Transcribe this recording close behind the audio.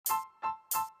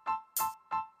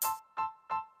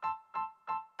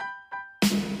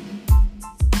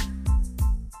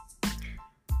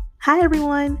Hi,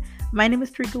 everyone. My name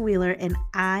is Tarika Wheeler, and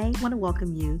I want to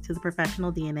welcome you to the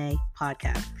Professional DNA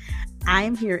podcast. I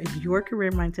am here as your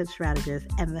career mindset strategist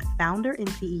and the founder and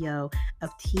CEO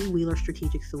of T. Wheeler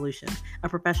Strategic Solutions, a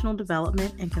professional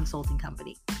development and consulting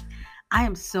company. I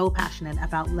am so passionate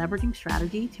about leveraging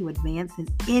strategy to advance in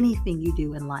anything you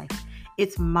do in life.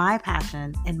 It's my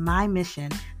passion and my mission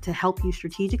to help you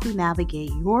strategically navigate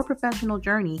your professional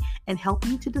journey and help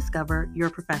you to discover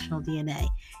your professional DNA,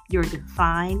 your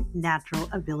defined natural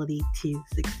ability to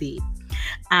succeed.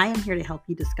 I am here to help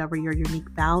you discover your unique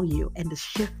value and to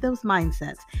shift those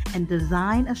mindsets and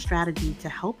design a strategy to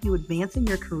help you advance in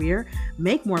your career,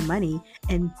 make more money,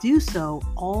 and do so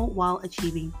all while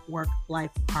achieving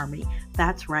work-life harmony.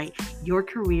 That's right, your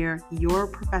career, your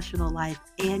professional life,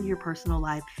 and your personal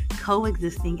life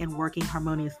coexisting and working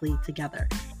harmoniously together.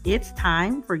 It's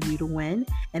time for you to win,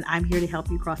 and I'm here to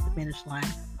help you cross the finish line.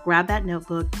 Grab that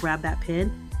notebook, grab that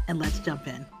pen, and let's jump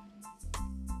in.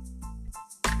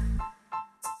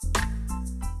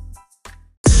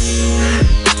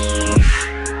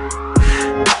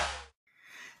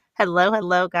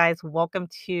 Hello, guys. Welcome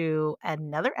to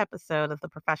another episode of the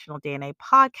Professional DNA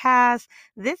podcast.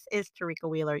 This is Tarika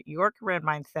Wheeler, your career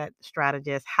mindset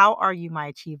strategist. How are you, my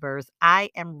achievers? I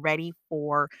am ready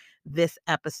for this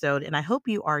episode, and I hope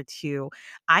you are too.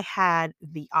 I had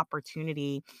the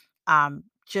opportunity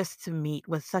just to meet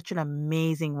with such an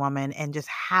amazing woman and just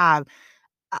have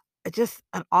just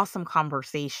an awesome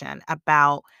conversation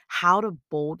about how to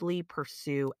boldly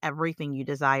pursue everything you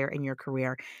desire in your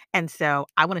career. And so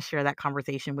I want to share that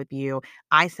conversation with you.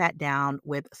 I sat down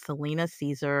with Selena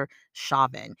Caesar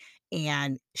Chauvin,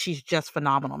 and she's just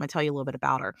phenomenal. I'm going to tell you a little bit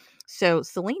about her. So,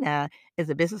 Selena is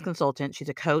a business consultant, she's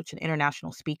a coach, an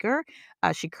international speaker.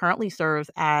 She currently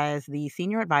serves as the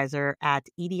senior advisor at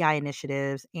EDI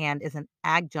Initiatives and is an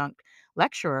adjunct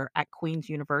lecturer at Queen's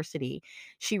University.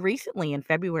 She recently, in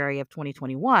February of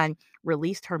 2021,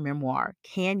 released her memoir,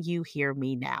 Can You Hear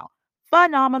Me Now?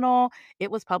 Phenomenal.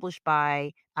 It was published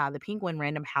by the Penguin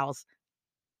Random House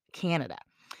Canada.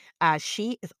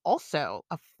 She is also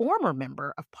a former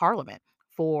member of Parliament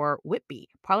for Whitby,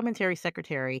 parliamentary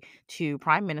secretary to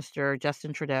Prime Minister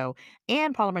Justin Trudeau,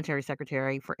 and parliamentary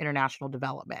secretary for international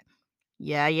development.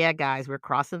 Yeah, guys, we're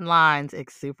crossing lines.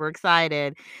 It's super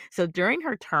excited. So during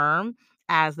her term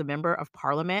as the member of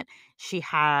parliament, she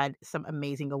had some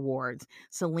amazing awards.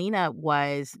 Selena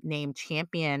was named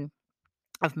champion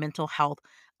of Mental Health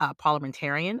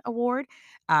Parliamentarian Award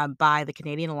by the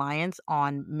Canadian Alliance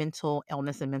on Mental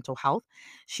Illness and Mental Health.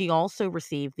 She also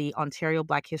received the Ontario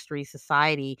Black History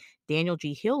Society Daniel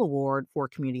G. Hill Award for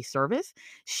Community Service.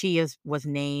 Was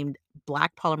named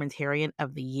Black Parliamentarian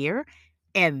of the Year.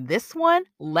 And this one,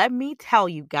 let me tell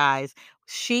you guys,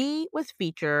 she was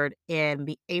featured in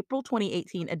the April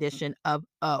 2018 edition of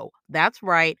O. That's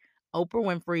right, Oprah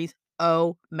Winfrey's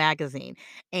O magazine.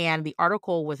 And the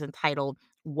article was entitled,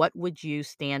 What Would You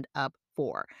Stand Up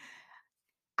For?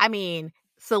 I mean,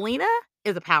 Selena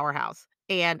is a powerhouse.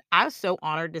 And I was so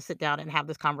honored to sit down and have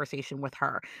this conversation with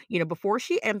her. Before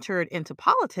she entered into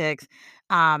politics,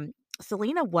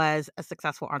 Selena was a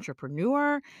successful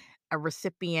entrepreneur, a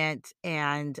recipient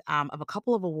and of a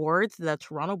couple of awards, the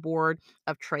Toronto Board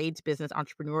of Trade's Business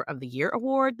Entrepreneur of the Year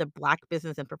Award, the Black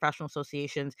Business and Professional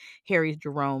Association's Harry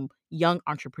Jerome Young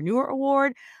Entrepreneur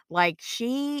Award. Like,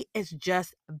 she has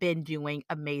just been doing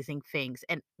amazing things.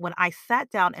 And when I sat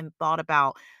down and thought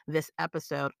about this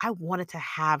episode, I wanted to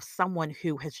have someone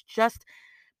who has just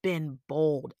been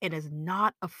bold and is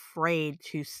not afraid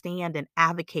to stand and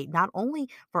advocate not only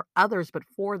for others but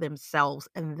for themselves.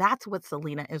 And that's what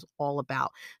Selena is all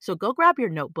about. So go grab your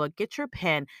notebook, get your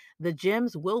pen. The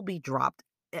gems will be dropped.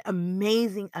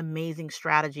 Amazing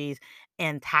strategies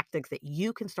and tactics that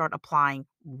you can start applying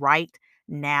right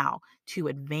now to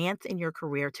advance in your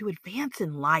career, to advance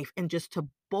in life, and just to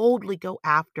boldly go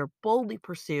after, boldly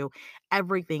pursue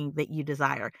everything that you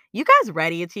desire. You guys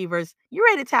ready, achievers? You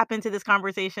ready to tap into this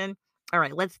conversation? All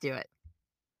right, let's do it.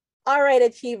 All right,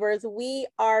 achievers, we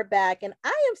are back, and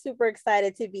I am super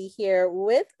excited to be here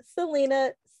with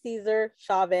Selena Caesar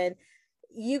Chauvin.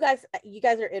 You guys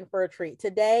are in for a treat.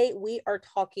 Today, we are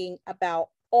talking about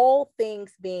all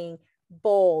things being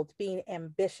bold, being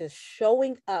ambitious,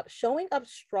 showing up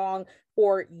strong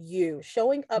for you,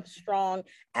 showing up strong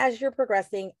as you're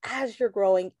progressing, as you're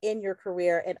growing in your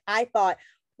career. And I thought,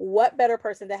 what better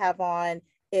person to have on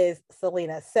is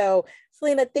Selena. So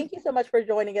Selena, thank you so much for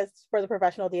joining us for the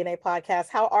Professional DNA podcast.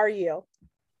 How are you?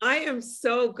 I am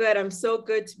so good. I'm so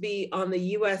good to be on the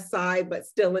US side, but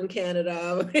still in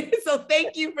Canada. So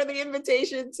thank you for the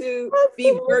invitation to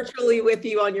be virtually with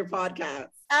you on your podcast.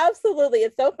 Absolutely.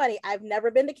 It's so funny. I've never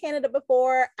been to Canada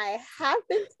before. I have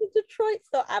been to Detroit,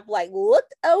 so I've like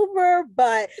looked over,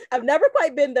 but I've never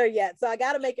quite been there yet. So I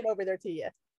got to make it over there to you.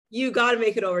 You got to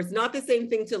make it over. It's not the same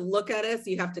thing to look at us.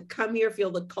 You have to come here,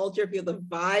 feel the culture, feel the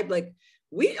vibe. Like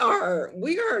we are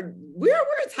where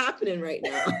it's happening right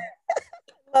now.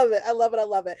 Love it. I love it. I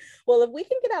love it. Well, if we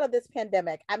can get out of this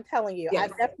pandemic, I'm telling you,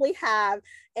 Yes. I definitely have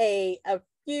a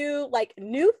few like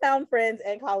newfound friends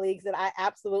and colleagues that I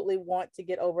absolutely want to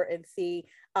get over and see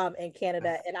in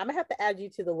Canada. And I'm gonna have to add you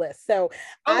to the list. So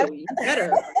you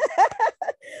better.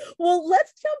 Well,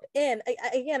 let's jump in.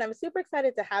 Again, I'm super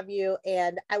excited to have you,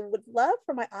 and I would love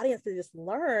for my audience to just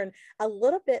learn a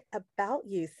little bit about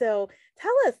you. So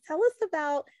tell us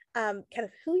about kind of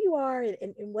who you are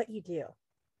and what you do.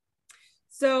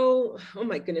 So, oh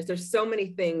my goodness, there's so many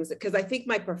things because I think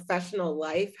my professional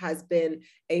life has been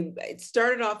it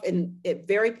started off in it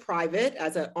very private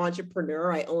as an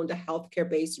entrepreneur. I owned a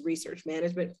healthcare-based research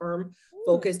management firm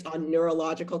focused on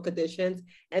neurological conditions.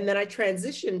 And then I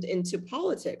transitioned into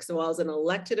politics. So I was an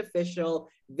elected official,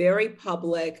 very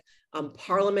public,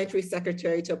 parliamentary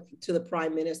secretary to the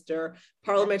prime minister,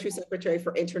 parliamentary secretary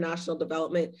for international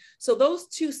development. So those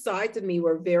two sides of me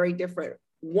were very different.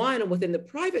 One, within the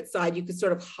private side, you could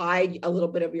sort of hide a little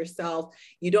bit of yourself.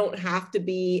 You don't have to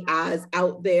be as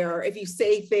out there. If you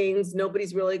say things,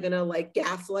 nobody's really going to like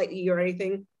gaslight you or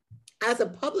anything. As a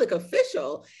public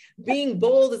official, being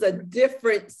bold is a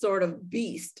different sort of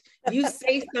beast. You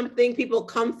say something, people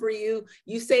come for you.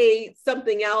 You say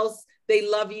something else, they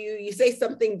love you. You say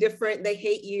something different, they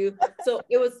hate you. So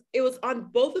it was on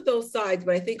both of those sides,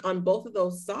 but I think on both of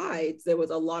those sides, there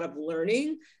was a lot of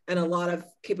learning and a lot of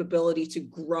capability to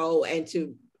grow and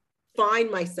to find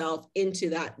myself into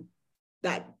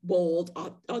that bold,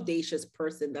 audacious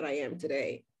person that I am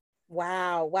today.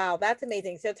 Wow, that's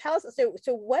amazing. So tell us,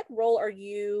 so what role are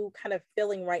you kind of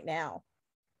filling right now?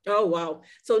 Oh, wow.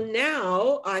 So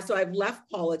now, so I've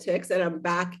left politics and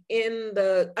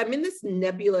I'm in this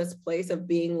nebulous place of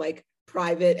being like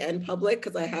private and public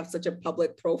because I have such a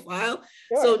public profile.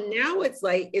 Sure. So now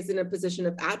it's in a position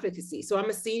of advocacy. So I'm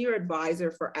a senior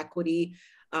advisor for equity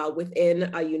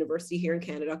within a university here in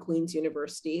Canada, Queen's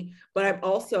University, but I'm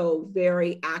also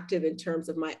very active in terms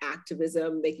of my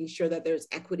activism, making sure that there's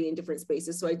equity in different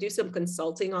spaces. So I do some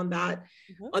consulting on that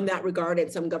regard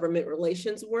and some government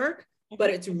relations work, but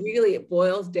it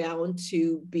boils down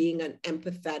to being an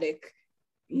empathetic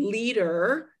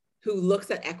leader who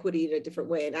looks at equity in a different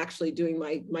way and actually doing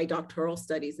my doctoral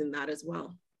studies in that as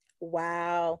well.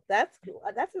 Wow, that's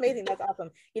amazing. That's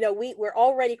awesome. We're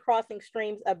already crossing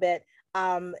streams a bit.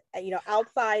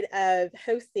 Outside of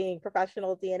hosting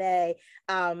Professional DNA,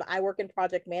 I work in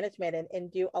project management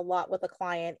and do a lot with a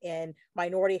client in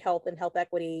minority health and health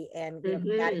equity and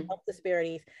combating health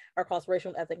disparities across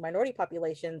racial and ethnic minority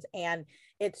populations. And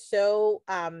it's so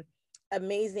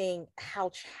amazing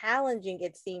how challenging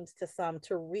it seems to some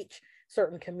to reach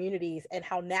certain communities and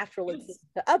how natural it is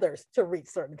to others to reach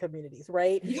certain communities,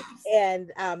 right? Yes.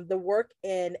 And the work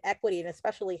in equity and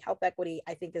especially health equity,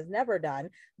 I think is never done,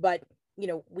 but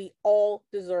we all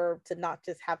deserve to not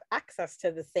just have access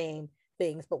to the same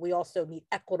things, but we also need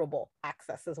equitable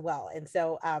access as well. And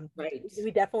so we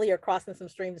definitely are crossing some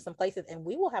streams in some places, and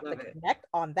we will have to connect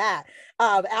on that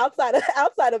outside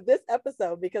of this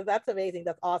episode, because that's amazing.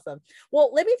 That's awesome.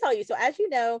 Well, let me tell you. So as you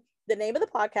know, the name of the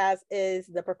podcast is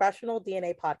the Professional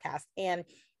DNA Podcast, and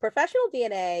Professional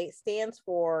DNA stands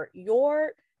for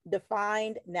your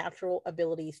defined natural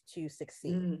abilities to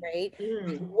succeed, right?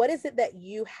 What is it that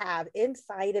you have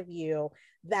inside of you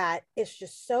that is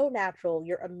just so natural?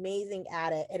 You're amazing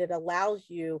at it, and it allows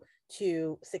you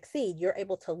to succeed. You're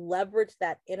able to leverage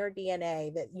that inner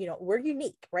DNA that, we're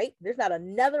unique, right? There's not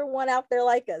another one out there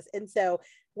like us. And so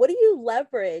what do you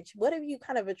leverage? What do you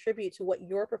kind of attribute to what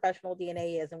your professional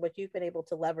DNA is and what you've been able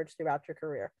to leverage throughout your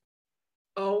career?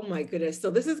 Oh my goodness. So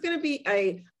this is going to be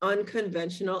an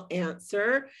unconventional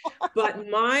answer, but and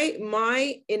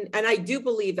I do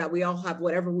believe that we all have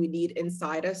whatever we need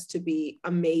inside us to be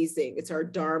amazing. It's our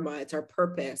dharma, it's our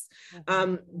purpose.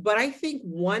 But I think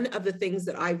one of the things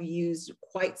that I've used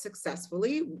quite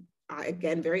successfully,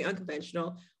 again, very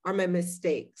unconventional, are my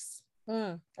mistakes.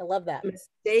 I love that.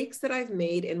 Mistakes that I've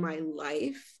made in my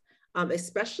life.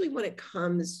 Especially when it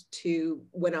comes to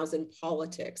when I was in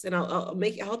politics. And I'll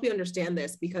help you understand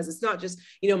this, because it's not just,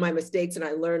 my mistakes and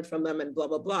I learned from them and blah,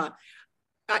 blah, blah.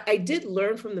 I did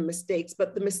learn from the mistakes,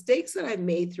 but the mistakes that I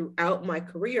made throughout my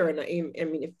career, and I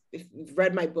mean, if you've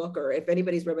read my book, or if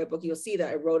anybody's read my book, you'll see that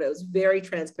I was very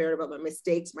transparent about my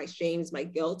mistakes, my shames, my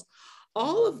guilt.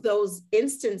 All of those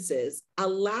instances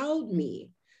allowed me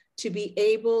to be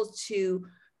able to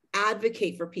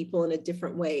advocate for people in a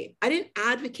different way. I didn't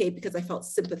advocate because I felt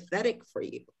sympathetic for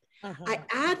you. I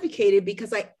advocated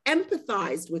because I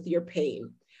empathized with your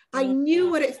pain. I knew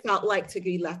what it felt like to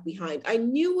be left behind. I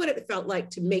knew what it felt like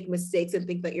to make mistakes and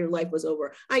think that your life was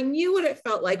over. I knew what it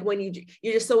felt like when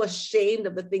you're just so ashamed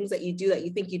of the things that you do that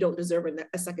you think you don't deserve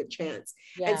a second chance.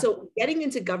 Yeah. And so getting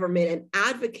into government and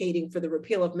advocating for the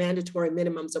repeal of mandatory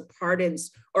minimums or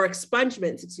pardons or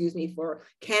expungements, for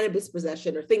cannabis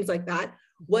possession or things like that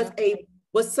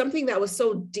was something that was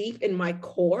so deep in my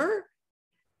core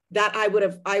that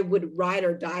I would ride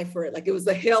or die for it. Like it was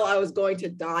the hill I was going to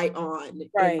die on.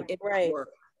 Right.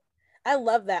 I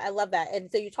love that.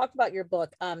 And so you talked about your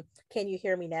book, Can You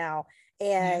Hear Me Now?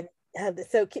 And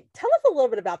so tell us a little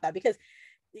bit about that, because,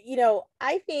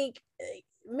 I think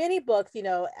many books,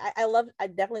 I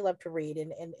definitely love to read,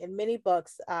 and many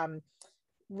books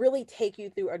really take you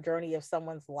through a journey of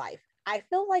someone's life. I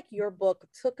feel like your book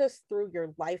took us through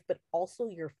your life, but also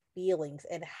your feelings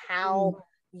and how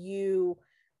you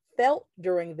felt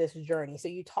during this journey. So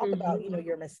you talk about,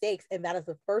 your mistakes, and that is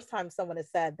the first time someone has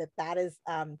said that is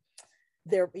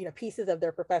their, pieces of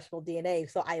their professional DNA.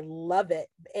 So I love it.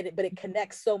 But it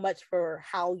connects so much for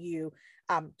how you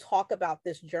talk about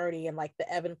this journey and like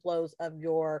the ebb and flows of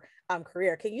your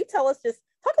career. Can you tell us, just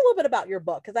talk a little bit about your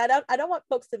book? Because I don't want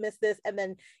folks to miss this. And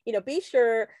then, be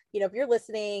sure, if you're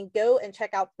listening, go and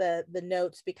check out the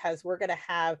notes, because we're going to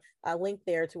have a link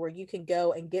there to where you can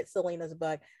go and get Selena's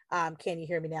book, Can You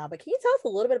Hear Me Now? But can you tell us a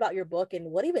little bit about your book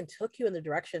and what even took you in the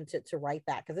direction to write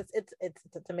that? Because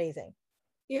it's amazing.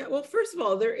 Yeah, well, first of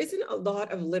all, there isn't a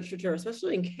lot of literature,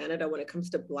 especially in Canada, when it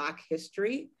comes to Black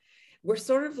history. We're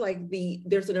sort of like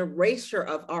there's an erasure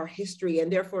of our history,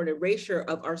 and therefore an erasure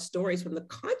of our stories from the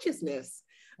consciousness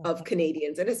of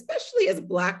Canadians, and especially as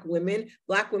Black women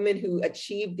who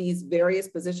achieve these various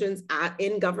positions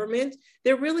in government.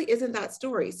 There really isn't that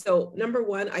story. So number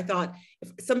one, I thought,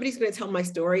 if somebody's going to tell my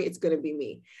story, it's going to be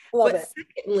me.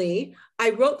 Secondly,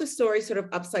 I wrote the story sort of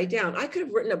upside down. I could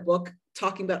have written a book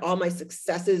talking about all my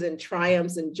successes and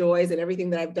triumphs and joys and everything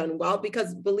that I've done well,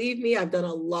 because believe me, I've done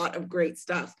a lot of great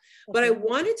stuff. But I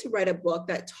wanted to write a book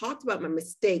that talked about my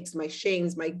mistakes, my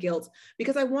shames, my guilt,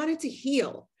 because I wanted to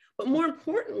heal. But more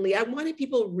importantly, I wanted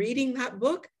people reading that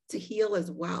book to heal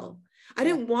as well. I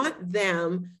didn't want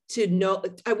them to know,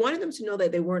 I wanted them to know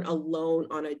that they weren't alone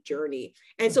on a journey.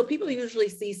 And so people usually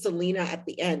see Selena at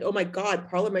the end. Oh my God,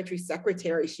 parliamentary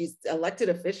secretary, she's elected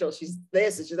official, she's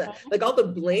this, she's that, like all the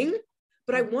bling.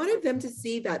 But I wanted them to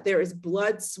see that there is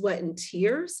blood, sweat, and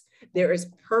tears. There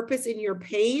is purpose in your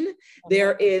pain.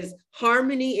 There is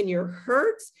harmony in your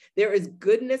hurts. There is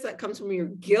goodness that comes from your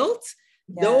guilt.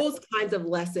 Yes. Those kinds of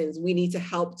lessons we need to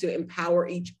help to empower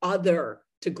each other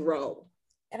to grow.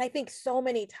 And I think so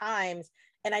many times,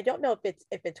 and I don't know if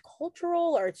it's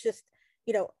cultural or it's just,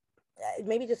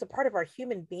 maybe just a part of our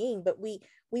human being, but we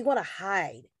want to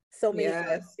hide so many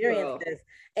experiences,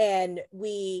 and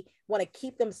we want to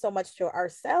keep them so much to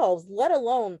ourselves, let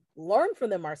alone learn from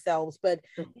them ourselves. But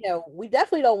we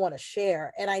definitely don't want to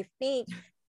share. And I think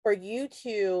for you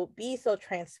to be so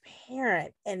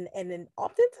transparent and then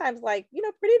oftentimes like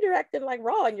pretty direct and like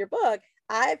raw in your book,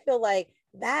 I feel like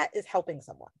that is helping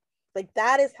someone. Like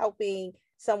that is helping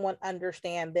someone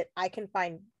understand that I can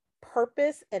find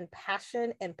purpose and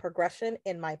passion and progression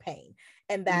in my pain,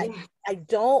 and that I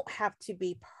don't have to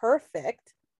be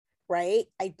perfect, right?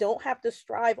 I don't have to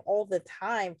strive all the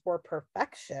time for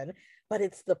perfection, but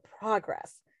it's the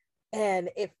progress. And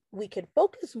if we could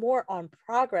focus more on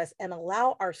progress and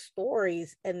allow our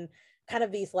stories and kind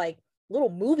of these like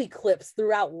little movie clips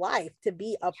throughout life to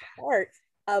be a part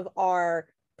of our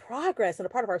progress and a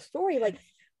part of our story, like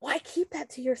why keep that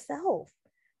to yourself?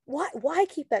 Why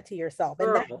keep that to yourself?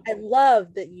 And I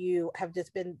love that you have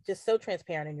just been just so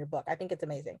transparent in your book. I think it's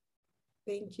amazing.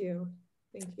 Thank you.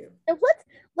 And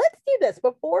let's do this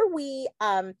before we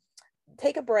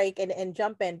take a break and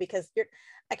jump in, because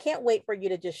I can't wait for you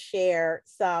to just share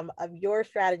some of your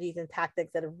strategies and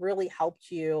tactics that have really helped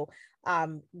you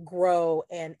grow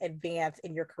and advance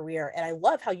in your career. And I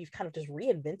love how you've kind of just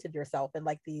reinvented yourself in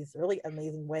like these really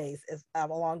amazing ways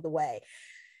along the way.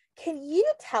 Can you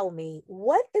tell me,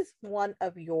 what is one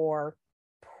of your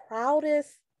proudest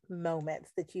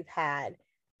moments that you've had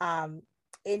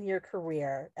in your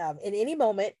career, in any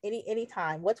moment, any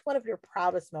time? What's one of your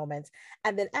proudest moments?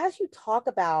 And then as you talk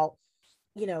about,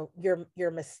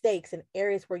 your mistakes and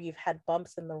areas where you've had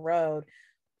bumps in the road,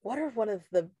 what are one of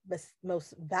the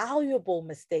most valuable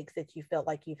mistakes that you felt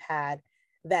like you've had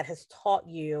that has taught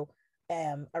you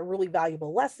a really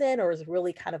valuable lesson, or has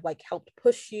really kind of like helped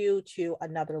push you to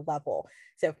another level?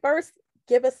 So first,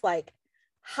 give us like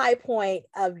high point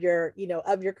of your,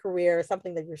 of your career,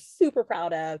 something that you're super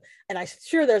proud of? And I'm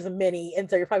sure there's many. And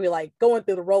so you're probably like going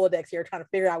through the Rolodex here, trying to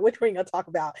figure out which one you're going to talk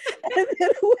about. And then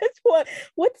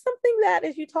what's something that,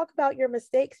 as you talk about your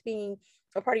mistakes being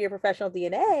a part of your professional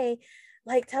DNA,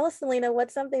 like, tell us, Selena,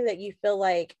 what's something that you feel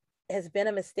like has been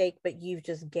a mistake, but you've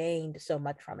just gained so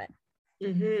much from it?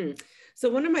 Mm-hmm. So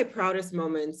one of my proudest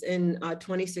moments in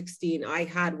 2016, I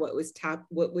had what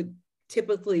would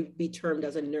typically be termed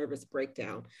as a nervous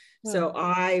breakdown. So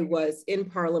I was in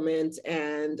Parliament,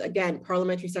 and again,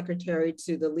 parliamentary secretary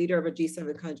to the leader of a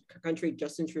G7 country,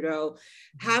 Justin Trudeau,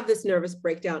 have this nervous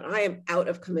breakdown. I am out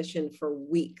of commission for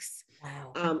weeks.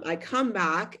 Wow. I come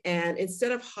back, and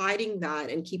instead of hiding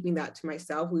that and keeping that to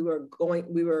myself, we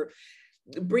were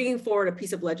bringing forward a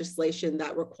piece of legislation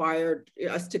that required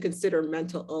us to consider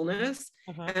mental illness.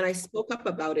 And I spoke up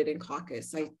about it in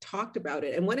caucus. I talked about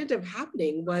it. And what ended up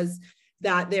happening was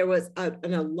that there was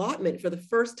an allotment for the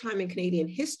first time in Canadian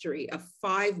history of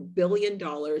 $5 billion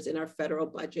in our federal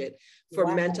budget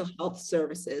for mental health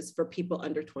services for people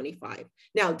under 25.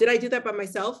 Now, did I do that by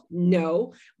myself?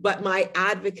 No, but my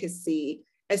advocacy,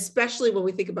 especially when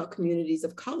we think about communities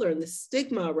of color and the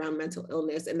stigma around mental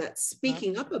illness, and that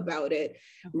speaking up about it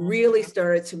really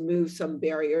started to move some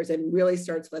barriers and really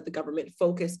started to let the government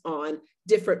focus on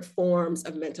different forms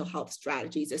of mental health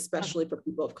strategies, especially for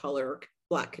people of color,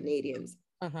 Black Canadians.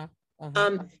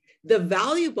 The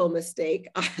valuable mistake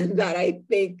that I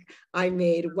think I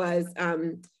made was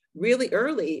really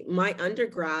early. My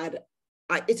undergrad,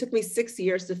 it took me 6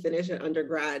 years to finish an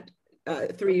undergrad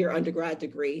 3-year undergrad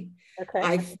degree.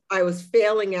 I was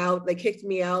failing out. They kicked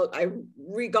me out. I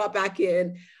got back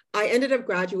in. I ended up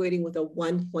graduating with a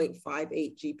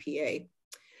 1.58 GPA.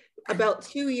 About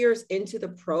 2 years into the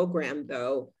program,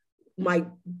 though, my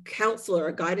counselor,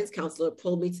 a guidance counselor,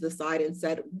 pulled me to the side and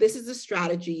said, this is a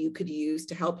strategy you could use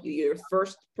to help you. You're the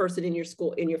first person in your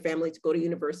school, in your family, to go to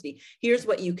university. Here's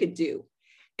what you could do.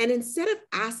 And instead of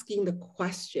asking the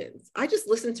questions, I just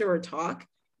listened to her talk,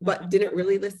 but didn't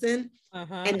really listen.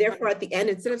 And therefore, at the end,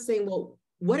 instead of saying, well,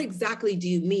 what exactly do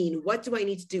you mean? What do I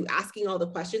need to do? Asking all the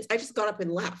questions, I just got up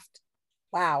and left.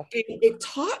 Wow. And it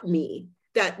taught me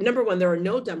that, number one, there are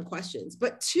no dumb questions,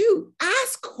 but two,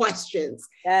 ask questions.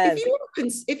 Yes.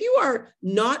 If you are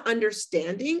not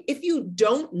understanding, if you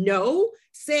don't know,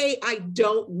 say, I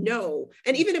don't know.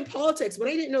 And even in politics, when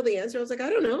I didn't know the answer, I was like, I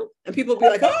don't know. And people would be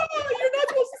like, oh, you're not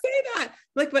supposed to say that.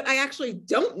 Like, but I actually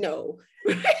don't know.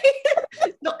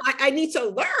 Right? No, I need to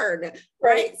learn.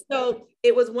 Right. So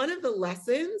it was one of the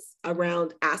lessons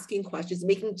around asking questions,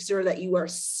 making sure that you are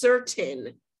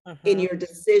certain in your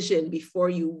decision before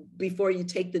you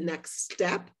take the next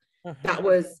step. That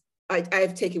was, I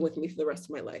have taken with me for the rest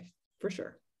of my life, for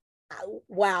sure.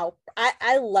 Wow.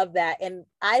 I love that. And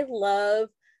I love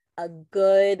a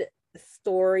good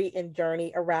story and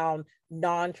journey around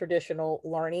non-traditional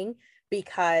learning,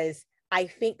 because I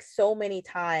think so many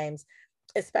times,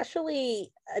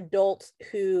 especially adults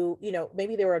who,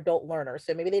 maybe they were adult learners,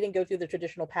 so maybe they didn't go through the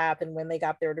traditional path. And when they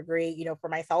got their degree, for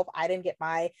myself, I didn't get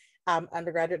my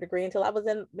undergraduate degree until I was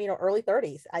in, early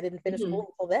 30s. I didn't finish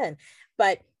school until then.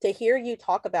 But to hear you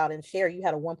talk about and share, you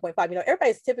had a 1.5,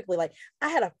 everybody's typically like, I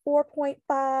had a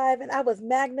 4.5 and I was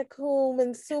magna cum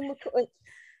and summa cum.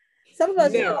 Some of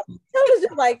us,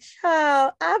 just like,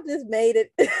 child, I've just made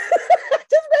it.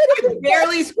 I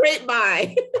barely scraped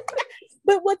by.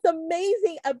 But what's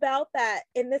amazing about that,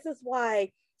 and this is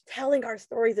why telling our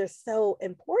stories are so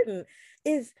important,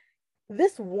 is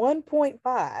this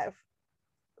 1.5.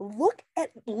 Look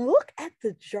at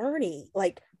the journey,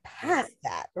 like past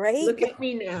that, right? Look at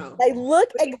me now. Like, look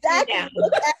at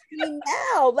me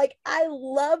now. Like, I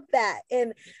love that.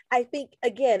 And I think,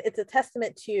 again, it's a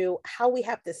testament to how we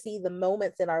have to see the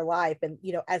moments in our life and,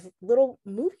 as little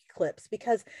movie clips,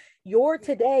 because your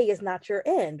today is not your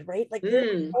end, right? Like,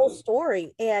 your whole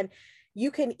story. And you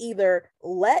can either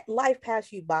let life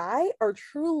pass you by or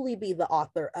truly be the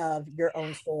author of your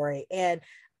own story. And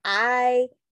I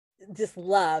just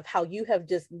love how you have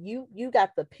just, you got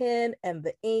the pen and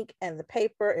the ink and the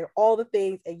paper and all the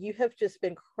things, and you have just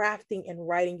been crafting and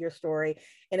writing your story,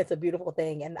 and it's a beautiful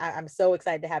thing. And I'm so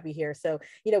excited to have you here. So,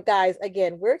 guys,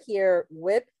 again, we're here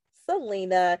with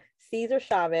Selena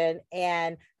Caesar-Chavin,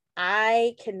 and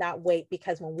I cannot wait,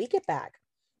 because when we get back,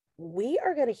 we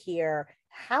are going to hear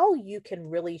how you can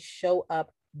really show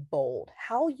up bold,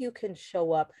 how you can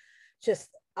show up just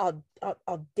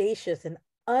audacious and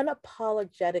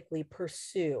unapologetically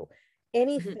pursue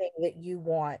anything that you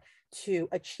want to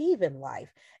achieve in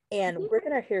life. And we're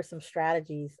going to hear some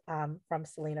strategies from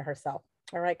Selena herself.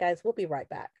 All right, guys, we'll be right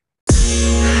back.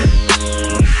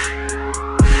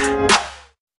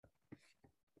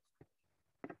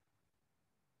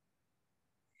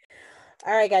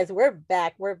 All right, guys, we're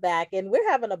back. We're back and we're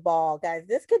having a ball, guys.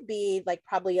 This could be like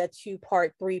probably a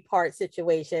 2-part, 3-part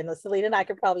situation. Selena and I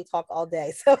could probably talk all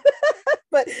day. So,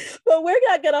 but we're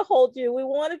not going to hold you. We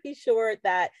want to be sure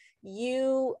that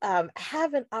you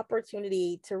have an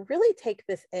opportunity to really take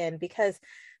this in, because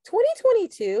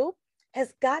 2022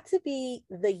 has got to be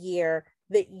the year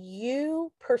that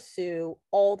you pursue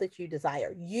all that you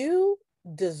desire. You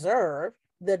deserve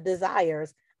the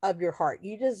desires of your heart.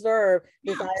 You deserve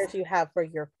desires you have for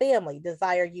your family,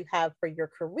 desire you have for your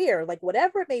career, like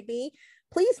whatever it may be.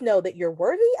 Please know that you're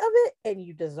worthy of it and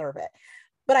you deserve it.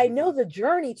 But I know the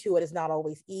journey to it is not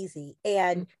always easy.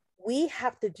 And we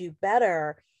have to do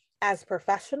better as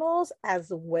professionals, as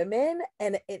women.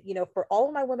 And, for all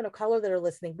of my women of color that are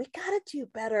listening, we got to do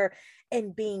better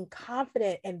in being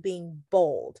confident and being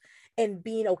bold and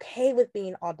being okay with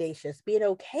being audacious, being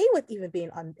okay with even being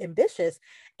ambitious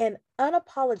and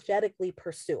unapologetically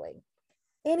pursuing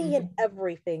any and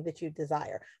everything that you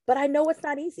desire. But I know it's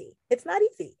not easy. It's not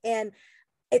easy. And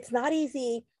it's not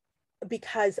easy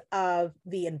because of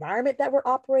the environment that we're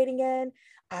operating in,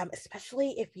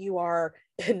 especially if you are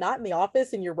not in the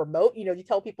office and you're remote. You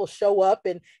tell people show up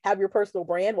and have your personal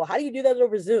brand. Well, how do you do that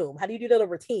over Zoom? How do you do that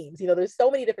over Teams? There's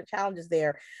so many different challenges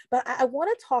there. But I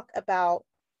want to talk about,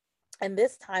 and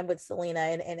this time with Selena,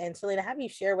 and Selena, have you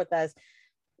share with us,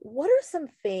 what are some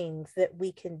things that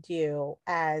we can do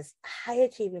as high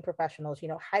achieving professionals,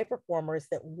 high performers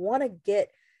that want to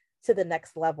get to the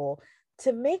next level,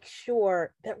 to make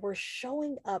sure that we're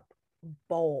showing up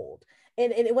bold?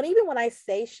 And even when I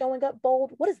say showing up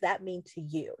bold, what does that mean to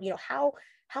you? How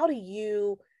do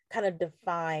you kind of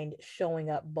define showing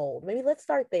up bold? Maybe let's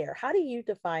start there. How do you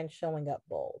define showing up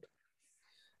bold?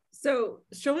 So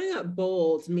showing up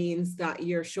bold means that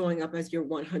you're showing up as your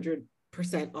 100%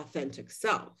 authentic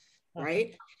self,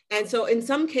 right? And so in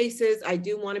some cases, I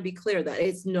do want to be clear that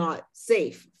it's not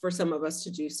safe for some of us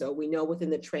to do so. We know within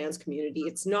the trans community,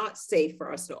 it's not safe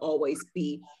for us to always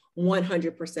be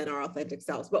 100% our authentic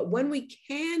selves. But when we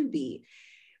can be,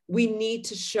 we need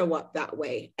to show up that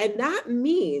way. And that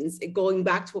means, going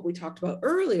back to what we talked about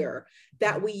earlier,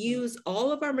 that we use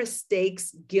all of our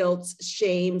mistakes, guilt,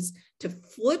 shames to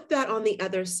flip that on the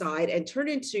other side and turn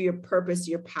into your purpose,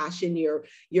 your passion,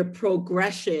 your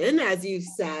progression, as you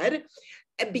said.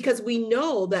 Because we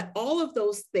know that all of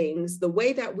those things, the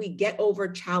way that we get over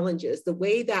challenges, the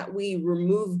way that we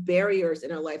remove barriers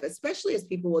in our life, especially as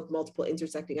people with multiple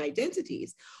intersecting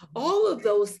identities, all of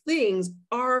those things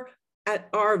are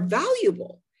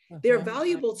valuable. They're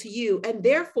valuable to you and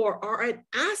therefore are an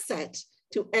asset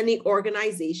to any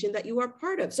organization that you are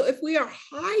part of. So if we are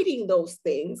hiding those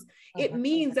things, it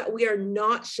means that we are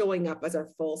not showing up as our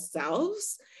full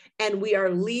selves and we are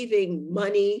leaving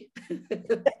money on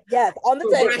the table.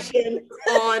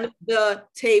 On the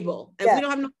table. And we don't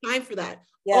have enough time for that.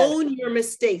 Own your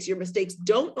mistakes. Your mistakes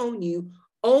don't own you.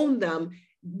 Own them.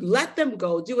 Let them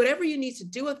go, do whatever you need to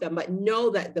do with them, but know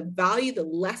that the value, the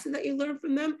lesson that you learn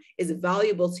from them is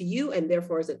valuable to you and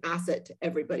therefore is an asset to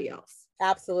everybody else.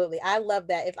 Absolutely. I love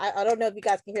that. If I don't know if you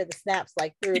guys can hear the snaps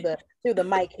like through the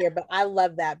mic here, but I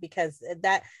love that, because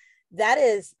that's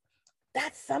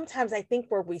sometimes I think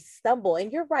where we stumble.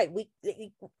 And you're right.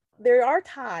 There are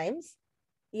times,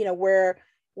 where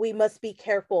we must be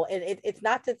careful, and it's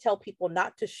not to tell people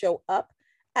not to show up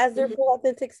as their full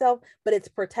authentic self, but it's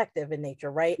protective in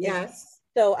nature, right? Yes.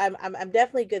 So I'm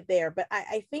definitely good there. But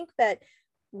I think that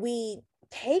we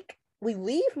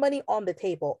leave money on the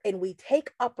table and we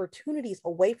take opportunities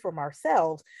away from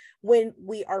ourselves when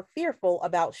we are fearful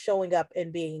about showing up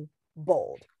and being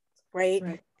bold, right?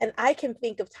 And I can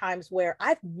think of times where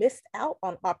I've missed out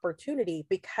on opportunity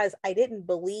because I didn't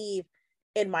believe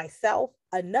in myself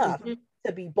enough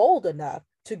to be bold enough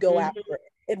to go after it.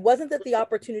 It wasn't that the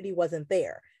opportunity wasn't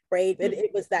there, right?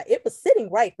 It was that it was sitting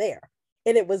right there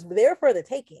and it was there for the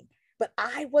taking, but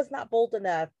I was not bold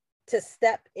enough to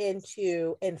step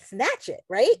into and snatch it,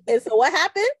 right? And so what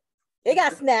happened? It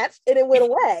got snatched and it went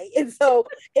away. And so,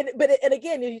 and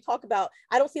again, you talk about,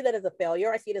 I don't see that as a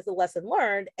failure. I see it as a lesson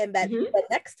learned, and that the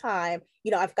next time,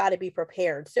 I've got to be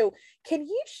prepared. So can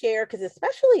you share, because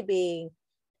especially being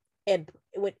and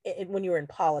when you're in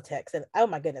politics, and oh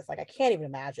my goodness, like I can't even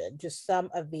imagine just some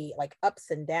of the like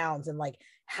ups and downs and like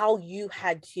how you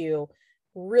had to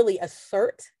really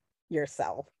assert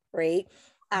yourself, right?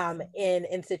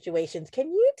 In situations.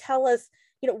 Can you tell us,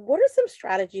 what are some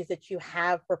strategies that you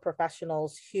have for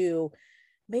professionals who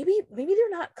maybe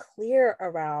they're not clear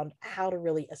around how to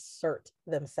really assert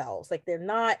themselves? Like they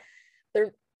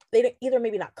either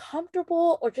maybe not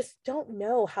comfortable or just don't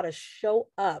know how to show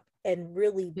up and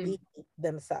really be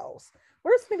themselves.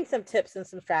 Where's maybe some tips and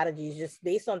some strategies just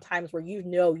based on times where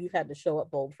you've had to show up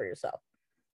bold for yourself?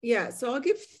 Yeah, so I'll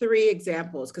give 3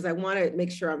 examples because I want to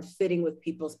make sure I'm fitting with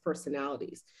people's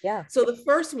personalities. Yeah. So the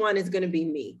first one is going to be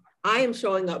me. I am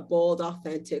showing up bold,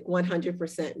 authentic,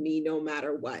 100% me, no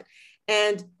matter what.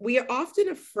 And we are often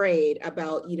afraid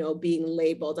about, being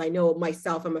labeled. I know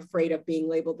myself, I'm afraid of being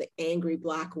labeled the angry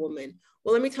Black woman.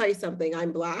 Well, let me tell you something.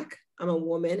 I'm Black, I'm a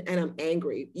woman, and I'm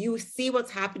angry. You see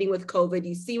what's happening with COVID.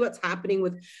 You see what's happening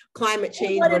with climate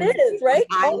change. What it is, right?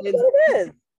 What it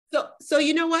is. So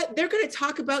you know what? They're going to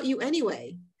talk about you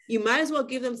anyway. You might as well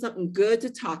give them something good to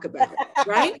talk about,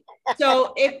 right?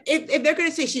 So if they're going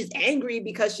to say she's angry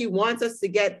because she wants us to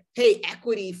get pay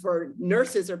equity for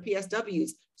nurses or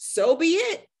PSWs, so be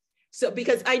it. So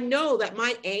because I know that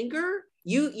my anger,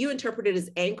 you interpret it as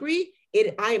angry.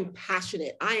 I am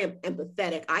passionate. I am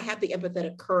empathetic. I have the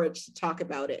empathetic courage to talk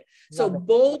about it. So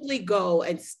boldly go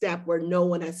and step where no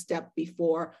one has stepped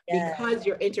before, because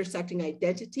your intersecting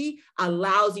identity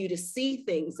allows you to see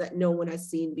things that no one has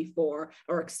seen before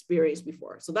or experienced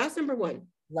before. So that's number one.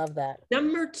 Love that.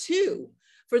 Number two,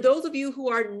 for those of you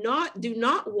who do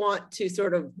not want to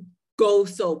sort of go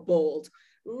so bold,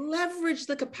 leverage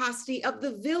the capacity of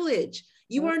the village.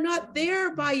 You are not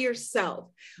there by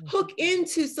yourself. Hook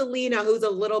into Selena, who's a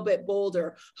little bit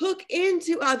bolder. Hook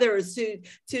into others, to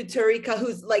Tarika,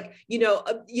 who's like,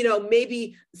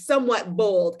 maybe somewhat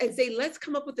bold, and say, let's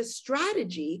come up with a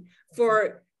strategy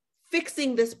for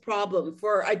fixing this problem,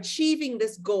 for achieving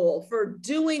this goal, for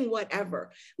doing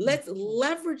whatever. Let's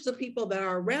leverage the people that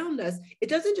are around us. It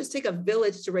doesn't just take a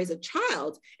village to raise a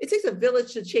child. It takes a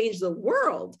village to change the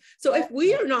world. So if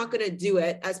we are not going to do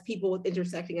it as people with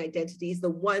intersecting identities, the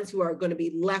ones who are going to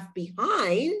be left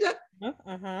behind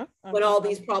when all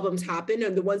these problems happen,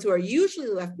 and the ones who are usually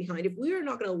left behind, if we are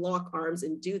not going to lock arms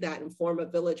and do that and form a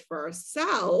village for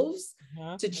ourselves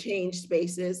to change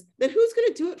spaces, then who's going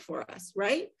to do it for us,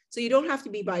 right? So you don't have to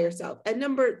be by yourself. And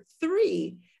number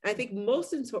 3, I think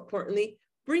most importantly,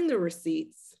 bring the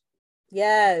receipts.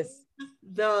 Yes.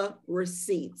 The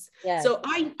receipts. Yes. So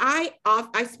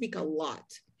I speak a lot.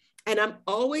 And I'm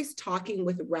always talking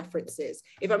with references.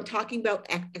 If I'm talking about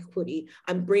equity,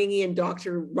 I'm bringing in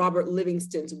Dr. Robert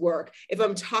Livingston's work. If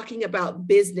I'm talking about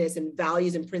business and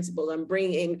values and principles, I'm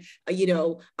bringing,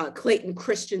 Clayton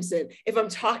Christensen. If I'm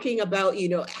talking about,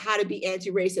 how to be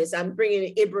anti-racist, I'm bringing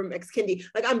in Ibram X. Kendi.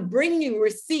 Like, I'm bringing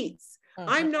receipts.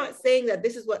 I'm not saying that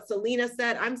this is what Selena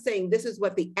said. I'm saying this is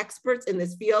what the experts in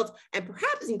this field, and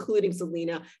perhaps including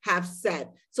Selena, have said.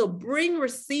 So bring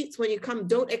receipts when you come.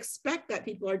 Don't expect that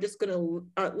people are just going to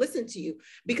listen to you,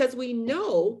 because we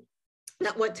know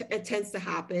that what tends to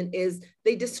happen is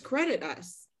they discredit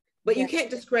us. But you can't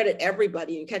discredit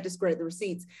everybody. You can't discredit the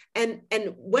receipts. And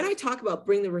when I talk about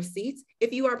bring the receipts,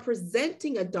 if you are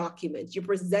presenting a document, you're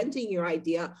presenting your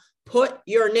idea, put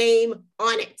your name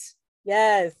on it.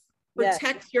 Yes.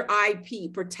 Protect your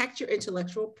IP, protect your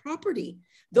intellectual property.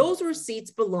 Those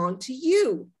receipts belong to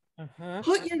you.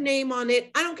 Put your name on it.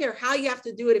 I don't care how you have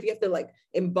to do it. If you have to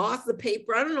emboss the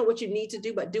paper, I don't know what you need to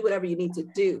do, but do whatever you need to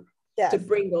do to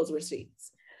bring those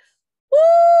receipts.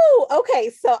 Woo! Okay,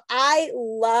 so I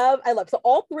love, so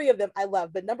all 3 of them I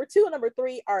love, but number 2 and number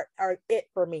 3 are it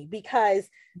for me, because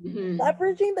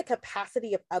leveraging the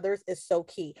capacity of others is so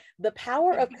key. The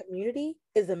power of community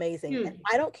is amazing. And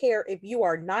I don't care if you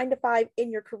are 9 to 5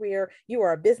 in your career, you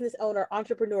are a business owner,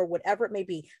 entrepreneur, whatever it may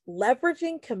be,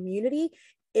 leveraging community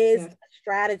is a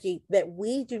strategy that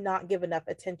we do not give enough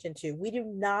attention to.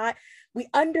 We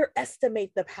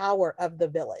underestimate the power of the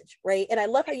village, right? And I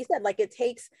love how you said,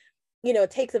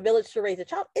 it takes a village to raise a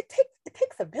child. It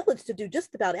takes a village to do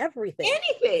just about everything.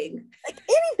 Anything.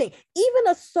 Even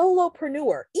a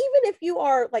solopreneur, even if you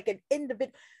are an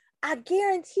individual, I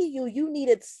guarantee you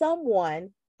needed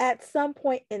someone at some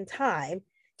point in time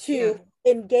to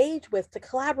engage with, to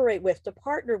collaborate with, to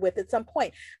partner with at some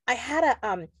point. I had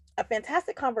a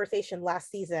fantastic conversation last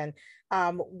season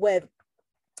with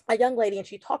a young lady, and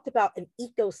she talked about an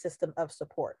ecosystem of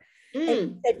support.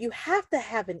 And that you have to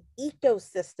have an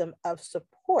ecosystem of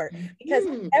support, because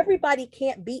everybody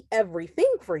can't be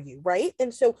everything for you, right?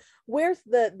 And so where's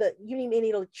you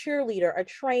need a cheerleader, a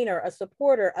trainer, a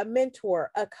supporter, a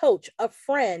mentor, a coach, a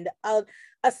friend, a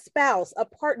spouse, a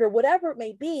partner, whatever it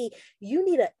may be. You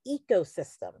need an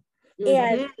ecosystem.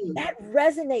 And that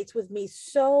resonates with me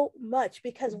so much,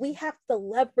 because we have to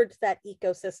leverage that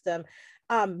ecosystem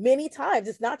many times.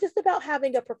 It's not just about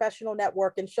having a professional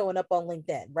network and showing up on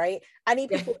LinkedIn, right? I need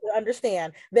people to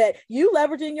understand that you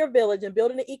leveraging your village and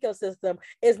building an ecosystem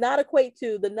is not equate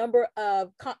to the number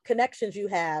of connections you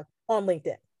have on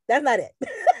LinkedIn. That's not it.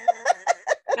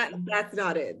 That's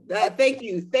not it. Thank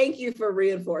you for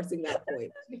reinforcing that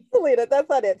point. Selena, that's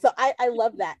not it. So I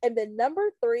love that. And then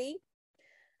number 3,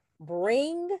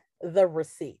 bring the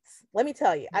receipts. Let me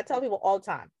tell you, I tell people all the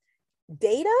time,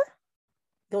 data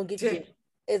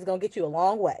is gonna get you a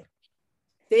long way.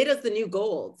 Data's the new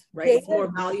gold, right? It's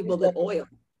more valuable than oil.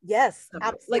 Yes,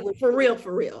 absolutely. Like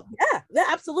for real. Yeah,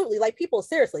 absolutely. Like people,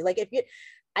 seriously, like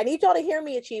I need y'all to hear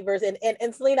me, achievers.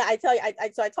 And Selena, I tell you,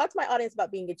 so I talk to my audience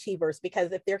about being achievers,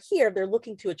 because if they're here, they're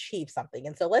looking to achieve something.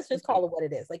 And so let's just call it what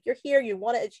it is. Like you're here, you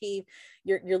want to achieve,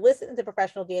 you're listening to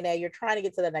Professional DNA, you're trying to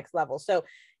get to the next level. So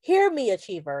hear me,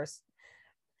 achievers.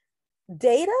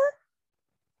 Data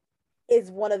is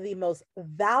one of the most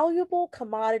valuable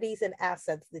commodities and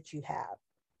assets that you have.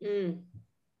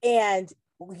 And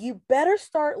you better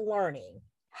start learning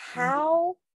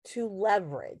how to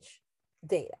leverage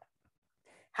data.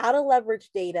 How to leverage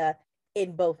data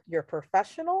in both your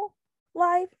professional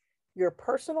life, your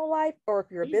personal life, or if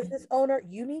you're a business owner,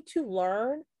 you need to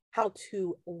learn how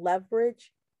to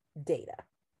leverage data.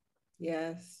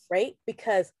 Yes. Right?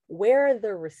 Because where are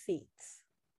the receipts?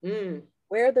 Where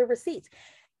are the receipts?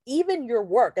 Even your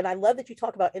work, and I love that you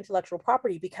talk about intellectual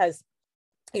property, because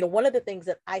one of the things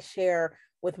that I share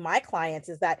with my clients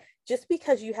is that just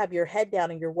because you have your head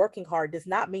down and you're working hard does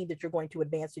not mean that you're going to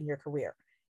advance in your career.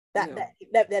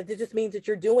 That just means that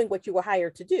you're doing what you were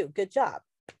hired to do. Good job.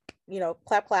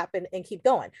 Clap and keep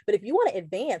going. But if you want to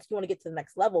advance, you want to get to the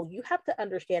next level, you have to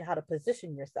understand how to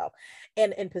position yourself.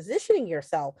 And in positioning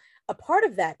yourself, a part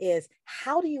of that is,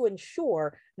 how do you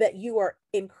ensure that you are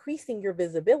increasing your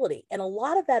visibility? And a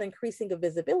lot of that increasing of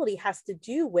visibility has to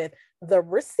do with the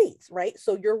receipts, right?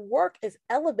 So your work is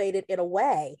elevated in a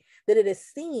way that it is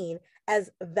seen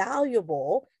as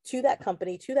valuable to that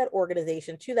company, to that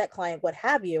organization, to that client, what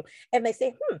have you. And they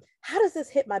say, how does this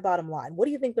hit my bottom line? What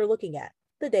do you think they're looking at?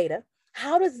 The data.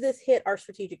 How does this hit our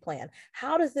strategic plan?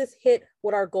 How does this hit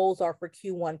what our goals are for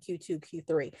Q1, Q2,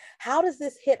 Q3? How does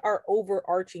this hit our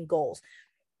overarching goals?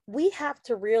 We have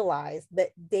to realize that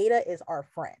data is our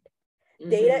friend.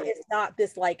 Data is not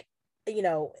this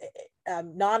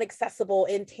non-accessible,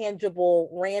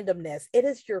 intangible randomness. It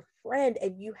is your friend,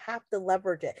 and you have to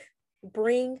leverage it.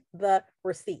 Bring the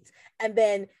receipts. And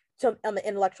then on the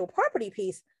intellectual property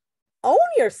piece, own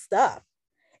your stuff.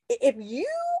 If you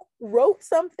wrote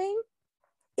something,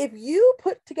 if you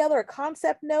put together a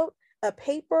concept note, a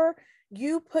paper,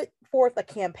 you put forth a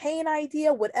campaign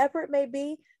idea, whatever it may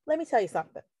be, let me tell you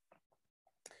something.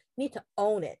 You need to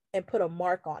own it and put a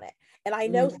mark on it. And I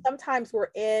know sometimes we're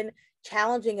in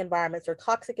challenging environments or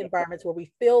toxic environments where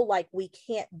we feel like we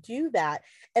can't do that.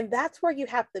 And that's where you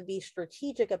have to be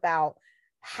strategic about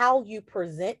how you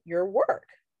present your work.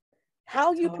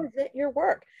 How you present your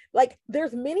work. Like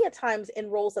there's many a times in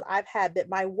roles that I've had that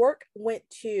my work went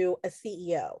to a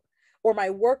CEO or my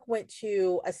work went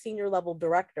to a senior level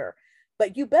director.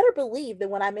 But you better believe that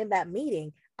when I'm in that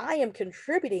meeting, I am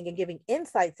contributing and giving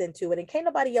insights into it. And can't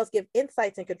nobody else give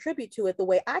insights and contribute to it the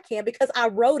way I can, because I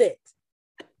wrote it.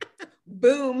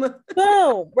 Boom.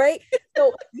 Boom. Right.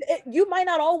 So you might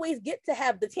not always get to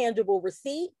have the tangible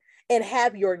receipt and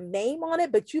have your name on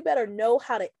it, but you better know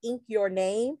how to ink your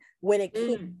name when it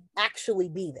can't actually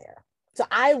be there. So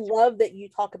I love that you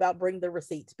talk about bring the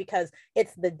receipts, because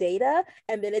it's the data,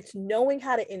 and then it's knowing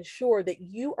how to ensure that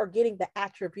you are getting the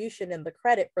attribution and the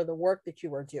credit for the work that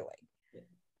you are doing.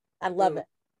 I love it.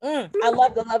 I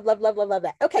love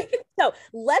that. Okay, so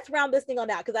let's round this thing on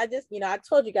out, because I just, I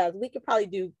told you guys we could probably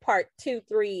do part 2,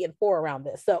 3, and 4 around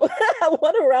this. So I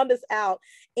want to round this out.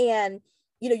 And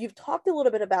you've talked a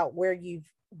little bit about where you've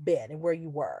been and where you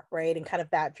were, right? And kind of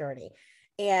that journey.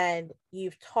 And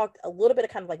you've talked a little bit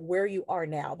of kind of like where you are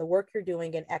now, the work you're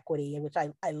doing in equity, which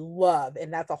I love.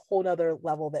 And that's a whole nother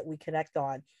level that we connect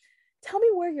on. Tell me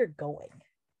where you're going.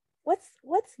 What's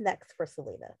next for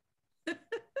Selena?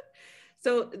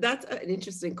 So that's an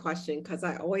interesting question, because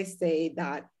I always say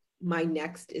that my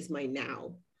next is my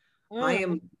now. I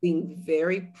am being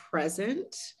very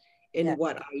present in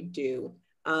what I do.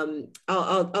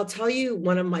 I'll tell you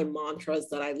one of my mantras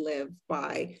that I live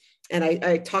by. And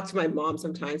I talk to my mom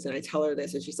sometimes and I tell her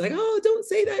this, and she's like, oh, don't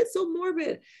say that, it's so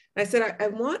morbid. And I said, I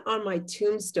want on my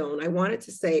tombstone, I want it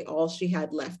to say all she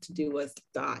had left to do was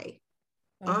die.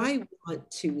 I want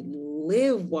to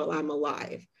live while I'm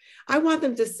alive. I want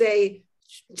them to say,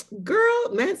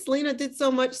 girl, man, Selena did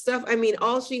so much stuff. I mean,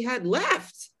 all she had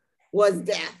left was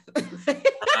death.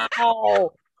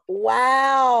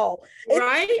 Wow.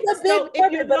 Right? It's a big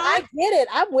moment, but I get it.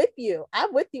 I'm with you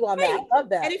on that. I love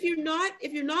that. And if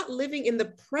you're not living in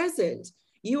the present,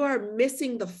 you are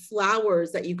missing the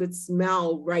flowers that you could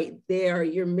smell right there.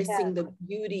 You're missing Yeah. the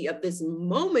beauty of this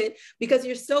moment because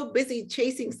you're so busy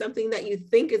chasing something that you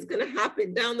think is going to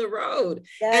happen down the road.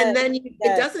 Yes. And then it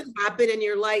Yes. doesn't happen and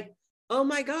you're like, oh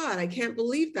my God, I can't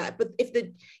believe that. But if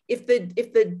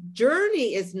the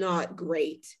journey is not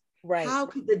great, Right. how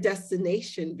could the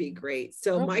destination be great?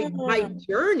 So my Mhm.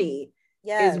 journey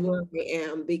Yes. is where I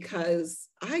am because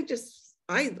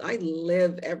I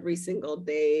live every single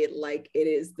day like it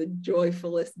is the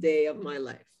joyfulest day of my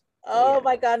life. Oh Yeah.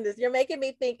 my goodness, you're making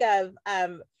me think of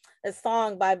a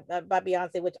song by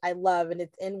Beyonce, which I love, and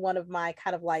it's in one of my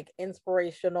kind of like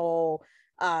inspirational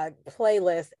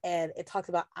playlists, and it talks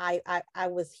about I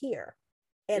was here,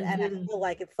 and I Mhm. feel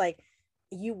like it's like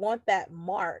you want that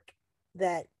mark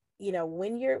that, you know,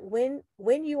 when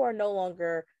you are no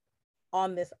longer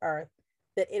on this earth,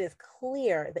 that it is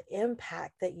clear the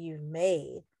impact that you've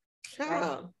made, right?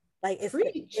 Child, Like it's the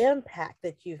preach. impact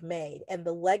that you've made and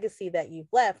the legacy that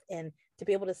you've left. And to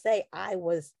be able to say, I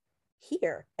was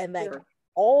here, and like Sure.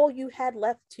 all you had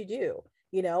left to do,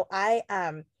 you know,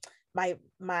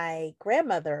 my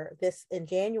grandmother this in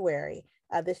January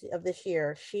this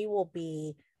year, she will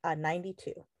be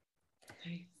 92.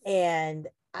 Nice. And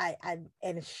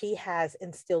and she has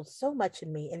instilled so much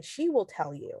in me, and she will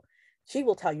tell you,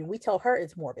 we tell her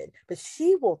it's morbid, but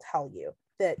she will tell you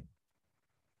that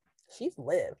she's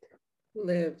lived.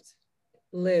 Lived.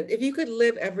 If you could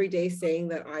live every day saying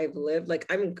that I've lived, like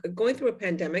I'm going through a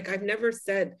pandemic, I've never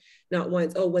said not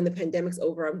once, oh, when the pandemic's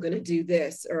over, I'm going to do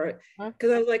this, or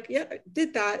because I was like, yeah,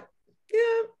 did that.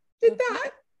 Yeah, did Mhm,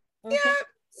 that. mhm. Yeah,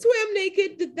 swam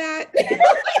naked, did that.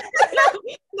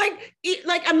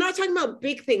 like I'm not talking about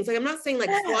big things. Like I'm not saying like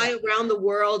Yeah, fly around the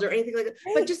world or anything like that,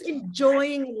 but right. just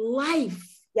enjoying life,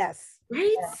 Yes.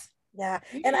 right? Yeah. Yeah.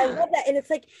 And I Yeah. love that. And it's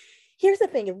like, here's the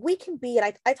thing, if we can be,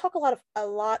 and I talk a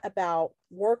lot about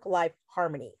work-life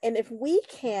harmony. And if we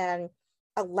can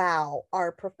allow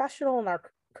our professional and our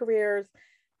careers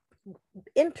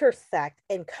intersect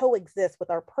and coexist with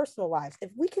our personal lives,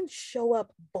 if we can show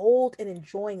up bold and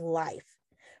enjoying life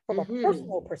from a Mm-hmm.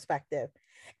 personal perspective,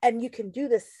 and you can do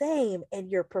the same in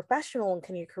your professional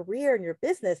and your career and your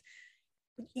business,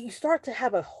 you start to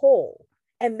have a whole,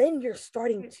 and then you're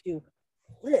starting to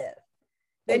live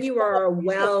Then and show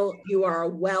up. you are a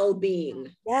well-being,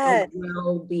 Yes,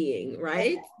 yes,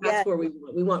 right? That's yes, where we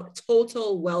want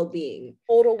total well-being.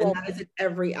 total And well. that is in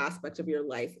every aspect of your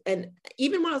life. And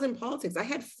even when I was in politics, I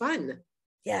had fun. Like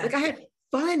Yes, I had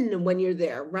fun when you're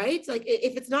there, right? Like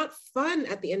if it's not fun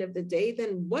at the end of the day,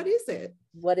 then what is it?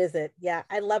 what is it? Yeah,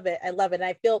 I love it. I love it. And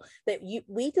I feel that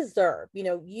we deserve, you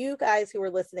know, you guys who are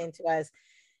listening to us,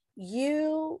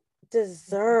 you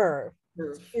deserve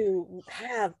to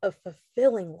have a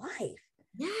fulfilling life.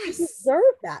 You Yes.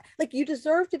 deserve that. Like you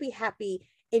deserve to be happy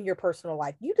in your personal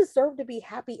life. You deserve to be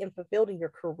happy and fulfilled in your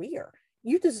career.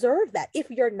 You deserve that.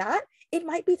 If you're not, it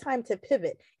might be time to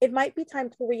pivot. It might be time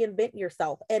to reinvent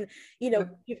yourself. And you know,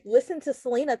 you've listened to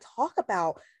Selena talk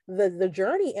about the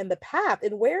journey and the path,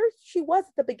 and where she was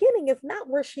at the beginning is not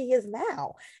where she is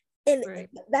now. And Right.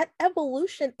 that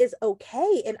evolution is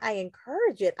okay. And I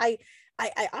encourage it. I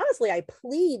honestly, I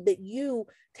plead that you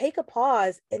take a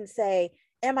pause and say,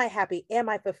 am I happy? Am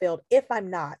I fulfilled? If I'm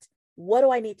not, what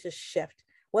do I need to shift?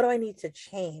 What do I need to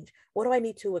change? What do I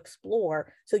need to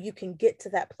explore so you can get to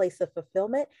that place of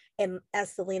fulfillment? And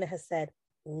as Selena has said,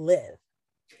 live.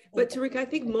 But Tarika, I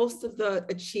think most of the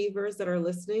achievers that are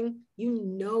listening, you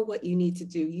know what you need to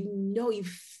do. You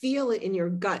feel it in your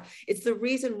gut. It's the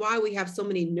reason why we have so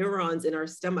many neurons in our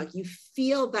stomach. You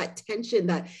feel that tension,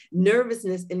 that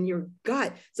nervousness in your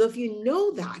gut. So if you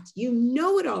know that, you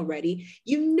know it already,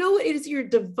 you know it is your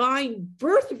divine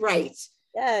birthright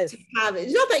Yes. to have it.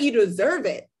 It's not that you deserve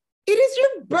it. It is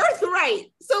your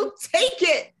birthright. So take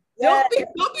it. Yes.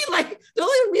 Don't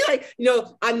even be like,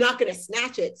 I'm not going to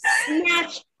snatch it.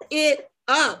 Snatch it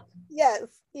up. Yes.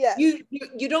 Yes.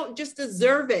 You don't just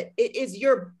deserve it. It is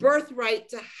your birthright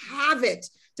to have it,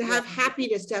 to have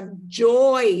happiness, to have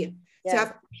joy, to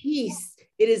have peace.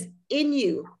 It is in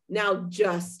you. Now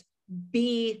just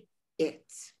be it.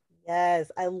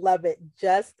 Yes, I love it.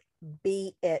 Just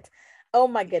be it. Oh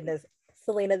my goodness.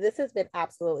 Selena, this has been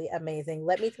absolutely amazing.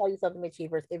 Let me tell you something,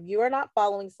 Achievers. If you are not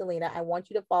following Selena, I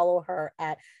want you to follow her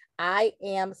at I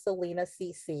am Selena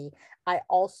CC. I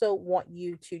also want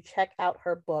you to check out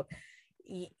her book.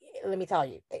 Let me tell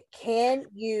you, can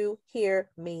you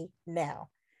hear me now?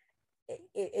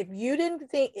 If you didn't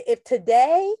think, if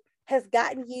today has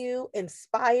gotten you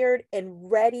inspired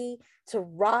and ready to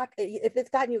rock, if it's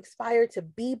gotten you inspired to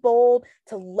be bold,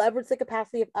 to leverage the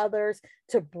capacity of others,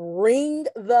 to bring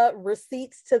the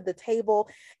receipts to the table,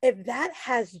 if that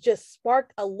has just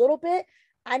sparked a little bit,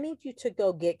 I need you to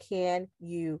go get Can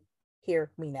You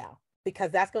Hear Me Now?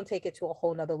 Because that's going to take it to a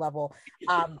whole nother level.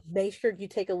 Make sure you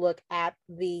take a look at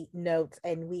the notes,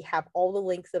 and we have all the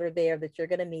links that are there that you're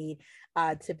going to need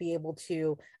to be able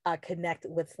to connect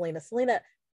with Selena. Selena,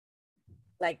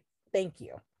 like, thank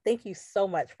you. Thank you so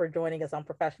much for joining us on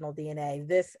Professional DNA.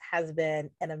 This has been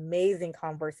an amazing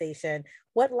conversation.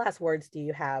 What last words do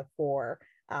you have for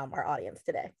our audience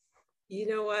today? You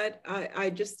know what?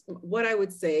 What I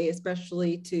would say,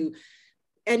 especially to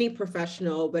any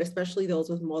professional, but especially those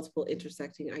with multiple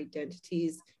intersecting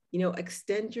identities,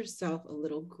 extend yourself a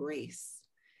little grace.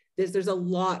 There's a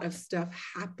lot of stuff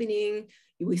happening.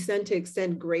 We tend to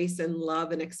extend grace and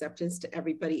love and acceptance to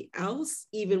everybody else,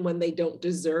 even when they don't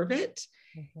deserve it.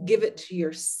 Mm-hmm. Give it to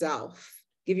yourself.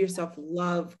 Give yourself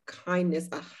love, kindness,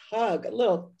 a hug, a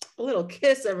little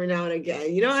kiss every now and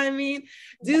again. You know what I mean?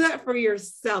 Do that for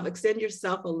yourself. Extend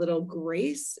yourself a little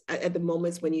grace at the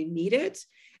moments when you need it,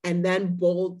 and then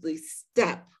boldly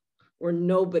step where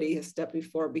nobody has stepped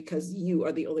before, because you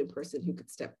are the only person who could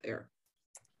step there.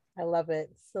 I love it.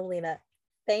 Selena,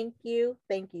 thank you.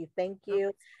 Thank you. Thank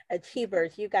you.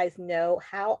 Achievers, you guys know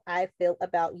how I feel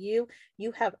about you.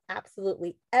 You have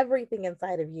absolutely everything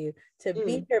inside of you to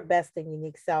be your best and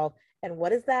unique self. And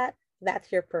what is that?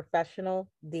 That's your professional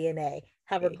DNA.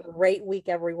 Have a great week,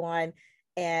 everyone.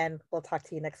 And we'll talk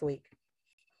to you next week.